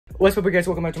What's up guys,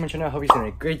 welcome back to my channel. I hope you're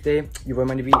having a great day. You're with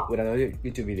Manny with another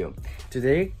YouTube video.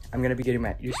 Today I'm gonna be getting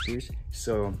my ears pierced,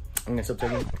 so I'm gonna stop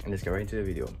talking and let's get right into the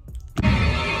video.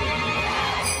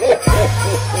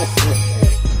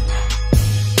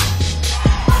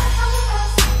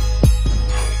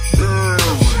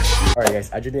 Alright guys,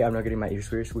 today I'm not getting my ears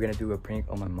pierced. We're gonna do a prank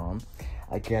on my mom.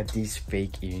 I got these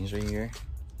fake earrings right here.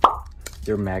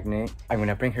 They're magnet. I'm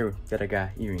gonna prank her that I got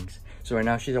earrings. So right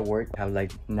now she's at work. I have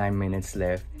like 9 minutes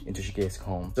left until she gets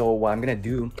home. So what I'm gonna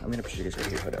do, I'm gonna put you guys right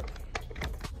here. Hold up.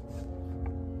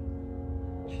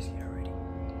 She's here already.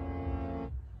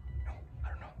 No, I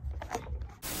don't know. I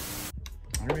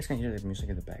don't know if you guys can hear the music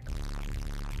in the back.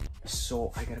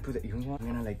 So I gotta put the earrings on. I'm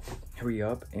gonna like hurry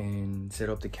up and set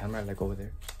up the camera like over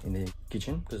there in the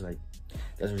kitchen, because like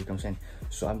that's where it comes in.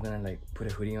 So I'm gonna like put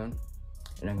a hoodie on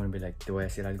and I'm gonna be like, the way I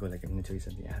said I'll go, like, I'm gonna tell you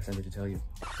something. I have something to tell you.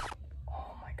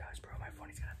 Oh my gosh, bro, my phone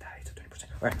is gonna die. It's at 20%.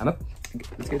 All right, I'm up.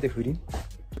 Let's get the hoodie.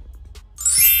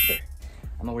 There.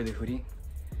 I'm gonna wear the hoodie.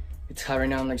 It's hot right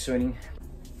now. I'm like sweating.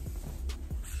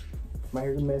 My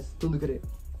hair's a mess. Don't look at it.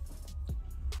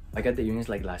 I got the earrings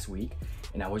like last week,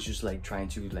 and I was just like trying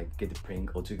to like get the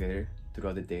prank all together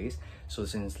throughout the days. So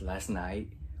since last night,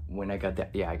 when I got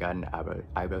that, I got an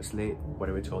eyebrow slit,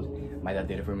 whatever it's called. My dad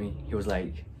did it for me. He was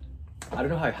like, I don't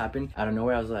know how it happened. I don't know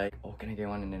where I was like, oh, can I get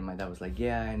one? And then my dad was like,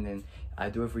 yeah. And then I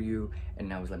do it for you.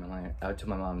 And I was like, I told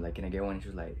my mom, like, can I get one? And she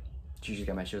was like, she just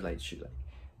got mad. She was like, she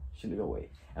looked away.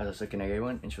 I was like, can I get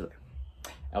one? And she was like,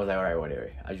 I was like, all right,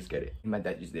 whatever. I'll just get it. And my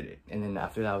dad just did it. And then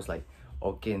after that, I was like,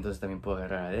 okay, entonces también puedo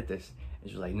agarrar aretes. And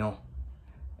she was like, no.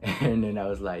 And then I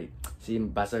was like, sí,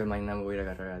 vas a ver mañana me voy a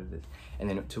agarrar aretes. And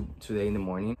then today in the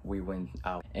morning, we went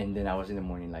out. And then I was in the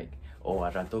morning like, oh,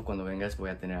 al rato cuando vengas voy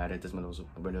a tener aretes, me los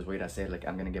voy a ir a hacer, like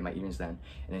I'm gonna get my earrings done.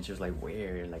 And then she was like,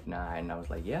 where? Like, nah. And I was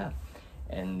like, yeah.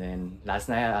 And then last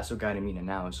night I also got him in and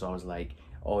out, so I was like,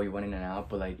 oh, you want in and out,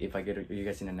 but like if I get you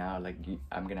guys in and out, like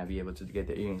I'm gonna be able to get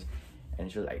the earrings.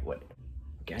 And she was like, what?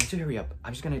 Okay, I need to hurry up.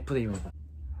 I'm just gonna put the earrings on.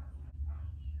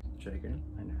 Should I get him?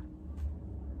 I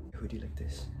know. Hoodie like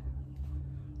this.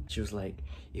 She was like,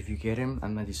 if you get him,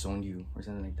 I'm gonna disown you or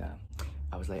something like that.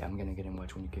 I was like, I'm gonna get him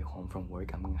watch when you get home from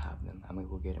work. I'm gonna have them. I'm gonna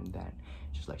go get him then.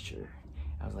 She's like, sure.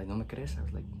 I was like, no me crees? I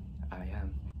was like, I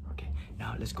am. Okay,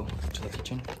 now let's go to the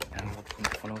kitchen and I'm gonna put my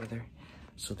phone over there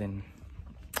so then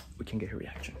we can get her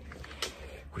reaction.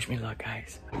 Wish me luck,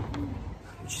 guys.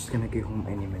 She's gonna get home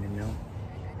any minute now.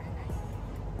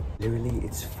 Literally,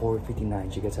 it's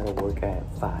 4:59. She gets out of work at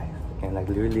 5, and like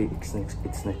literally, it's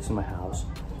next to my house.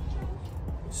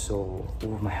 So,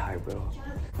 oh my heart, bro.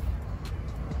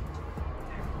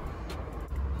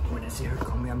 When I see her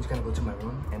coming, I'm just gonna go to my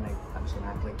room and like I'm just gonna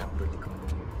act like I'm really coming in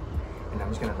here. And I'm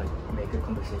just gonna like make a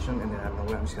conversation, and then I don't know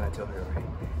where I'm just gonna tell her, alright?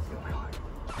 In my heart.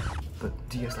 But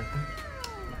do you guys like them?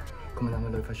 Yeah. Comment down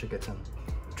below if I should get some.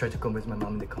 Try to convince my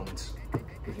mom in the comments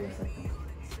if you guys like them.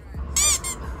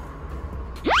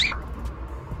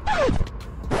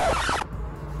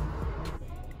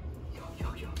 Yo,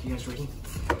 you guys ready?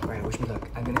 Alright, wish me luck.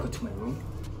 I'm gonna go to my room.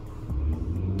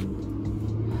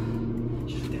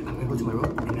 I'm gonna go to my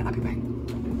room and then I'll be back.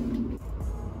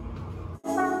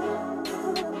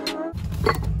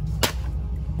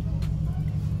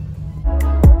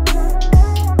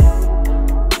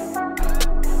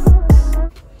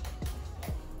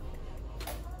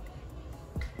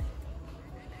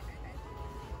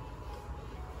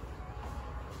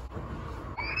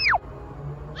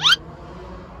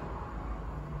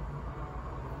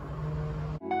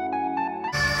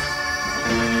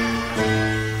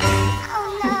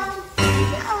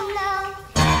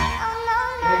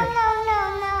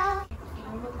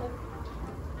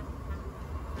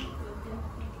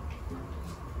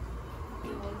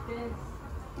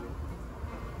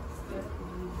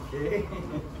 ¿Qué?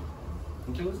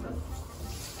 ¿No te gusta?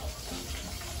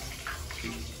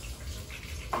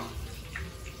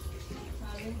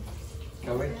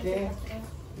 A ver, ¿qué?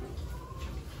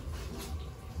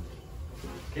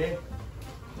 ¿Qué?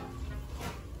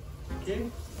 ¿Qué?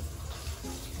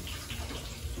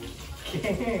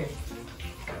 ¿Qué?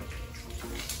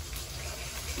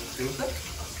 ¿Te gusta?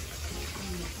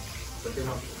 ¿Por qué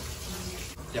no?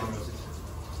 Ya me lo sé.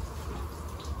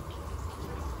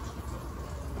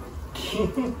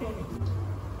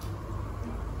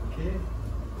 ¿Qué?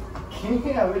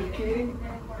 ¿Qué? A ver, ¿qué?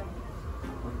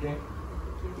 ¿Por qué?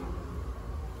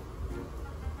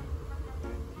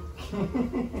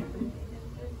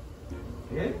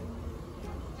 ¿Qué?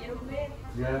 Quiero ver.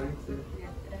 ¿Ya viste? De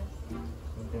atrás.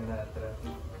 No tiene nada atrás.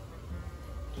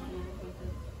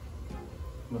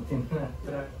 No tiene nada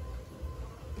atrás.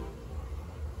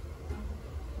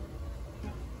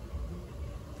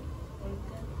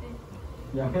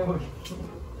 Ya me voy.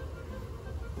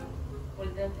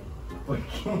 Volteate. ¿Por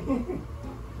qué?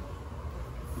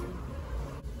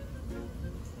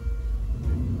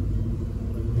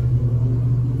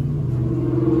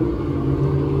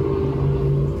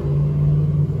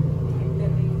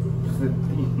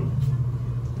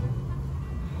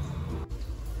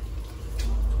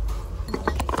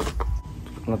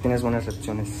 No tienes buenas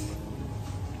reacciones.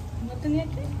 ¿No tenía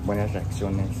que? Buenas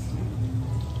reacciones.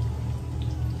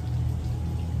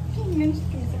 Menos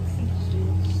que mis acciones.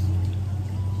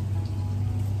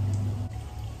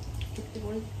 Que te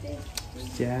voltees.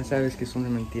 Pues ya sabes que es una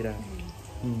mentira.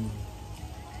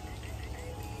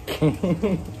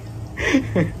 Qué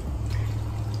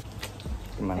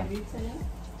mala. ¿Te viste ya?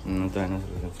 No, todavía no se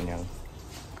los he enseñado.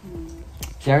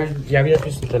 Ya habías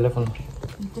visto el teléfono.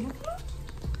 ¿El teléfono?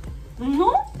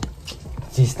 ¿No?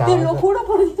 Sí estaba. Te lo juro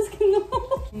por Dios que no.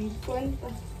 Me di cuenta.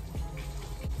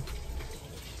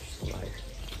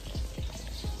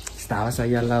 Estabas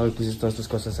ahí al lado y pusiste todas tus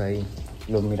cosas ahí.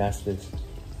 Lo miraste.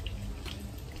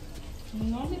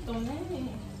 No le tomé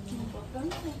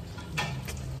importancia.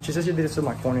 She said she did it to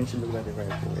my phone and she looked at it right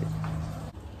away.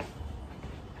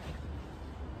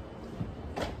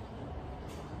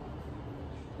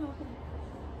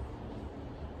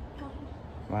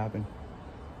 What happened?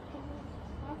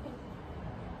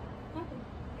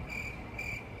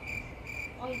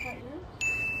 Oh, you got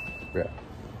yours? Bruh.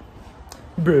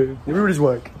 Bruh. Everybody's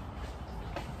work.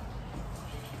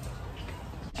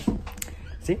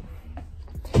 See?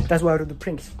 That's why I do the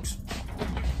pranks.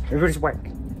 Everybody's work.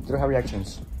 They don't have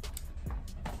reactions.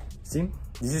 See?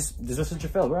 This was such a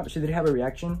fail, bro. She didn't have a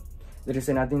reaction. Didn't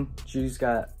say nothing. She just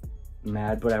got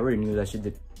mad, but I already knew that she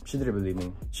didn't believe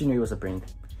me. She knew it was a prank.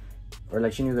 Or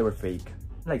like she knew they were fake.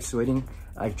 Like sweating.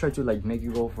 I tried to like make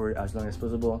you go for it as long as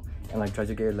possible and like try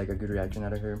to get like a good reaction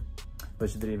out of her. But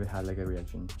she didn't even have like a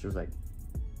reaction. She was like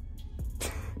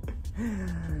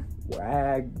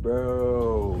wag,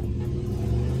 bro.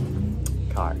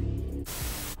 Car.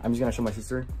 I'm just gonna show my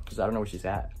sister because I don't know where she's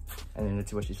at. And then let's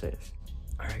see what she says.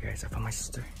 Alright guys, I found my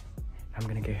sister. I'm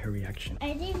gonna get her reaction.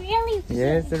 Are they really?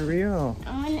 Yes, they're real.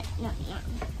 No.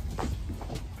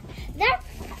 They're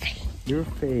fake. You're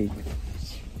fake.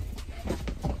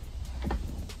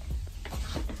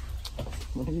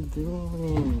 What are you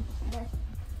doing? They're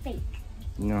fake.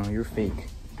 No, you're fake.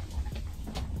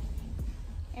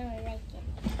 I don't like it.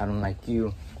 I don't like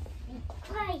you.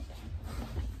 Why?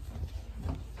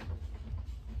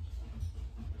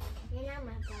 You're not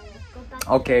my brother. Go back.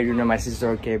 Okay, you're not my sister.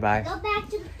 Okay, bye. Go back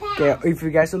to the past. Okay, if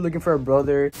you guys are looking for a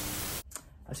brother,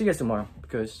 I'll see you guys tomorrow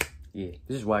because, yeah,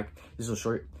 this is whack. This is so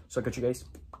short. So I'll catch you guys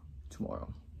tomorrow.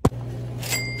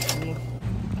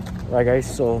 Alright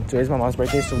guys, so today's my mom's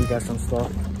birthday, so we got some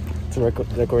stuff to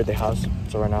decorate the house.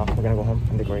 So right now, we're gonna go home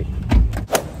and decorate.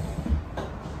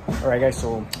 Alright guys,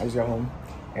 so I just got home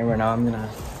and right now I'm gonna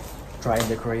try and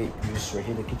decorate this right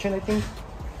here, the kitchen, I think.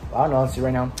 I don't know, let's see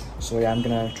right now. So yeah, I'm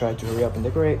gonna try to hurry up and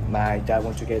decorate. My dad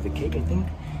went to get the cake, I think.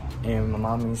 And my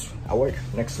mom is at work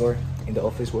next door in the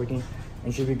office working.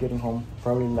 And she'll be getting home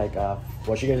probably like, well,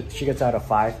 she gets out at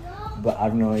 5, but I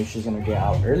don't know if she's gonna get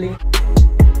out early.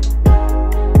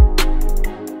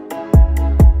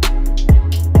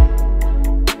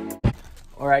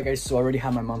 Alright guys, so I already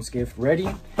have my mom's gift ready.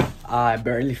 I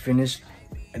barely finished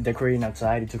decorating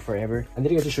outside. It took forever. I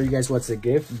didn't get to show you guys what's the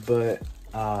gift, but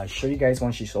show you guys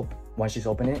once she's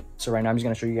open it. So right now I'm just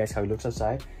gonna show you guys how it looks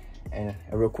outside and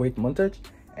a real quick montage,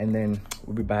 and then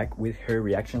we'll be back with her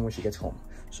reaction when she gets home.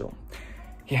 So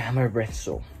yeah, I'm out of breath,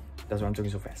 so that's why I'm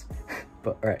talking so fast.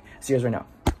 But alright, see you guys right now.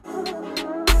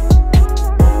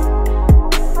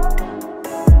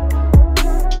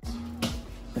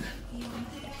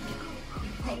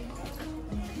 Ay,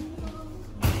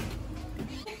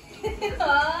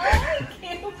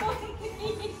 qué bonito.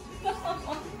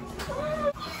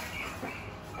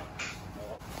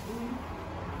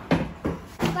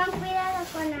 Con cuidado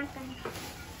con acá.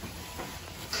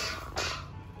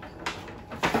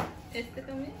 ¿Este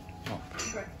también? No.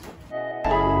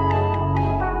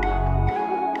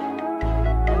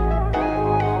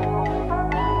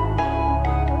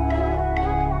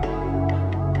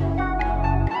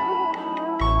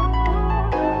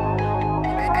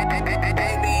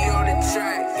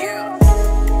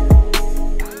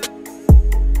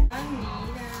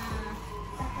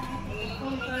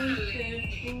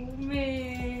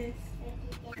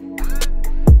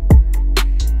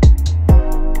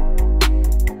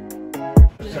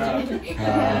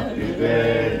 Happy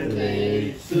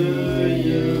birthday to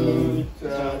you,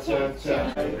 cha cha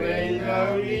cha, Rey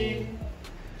Marie,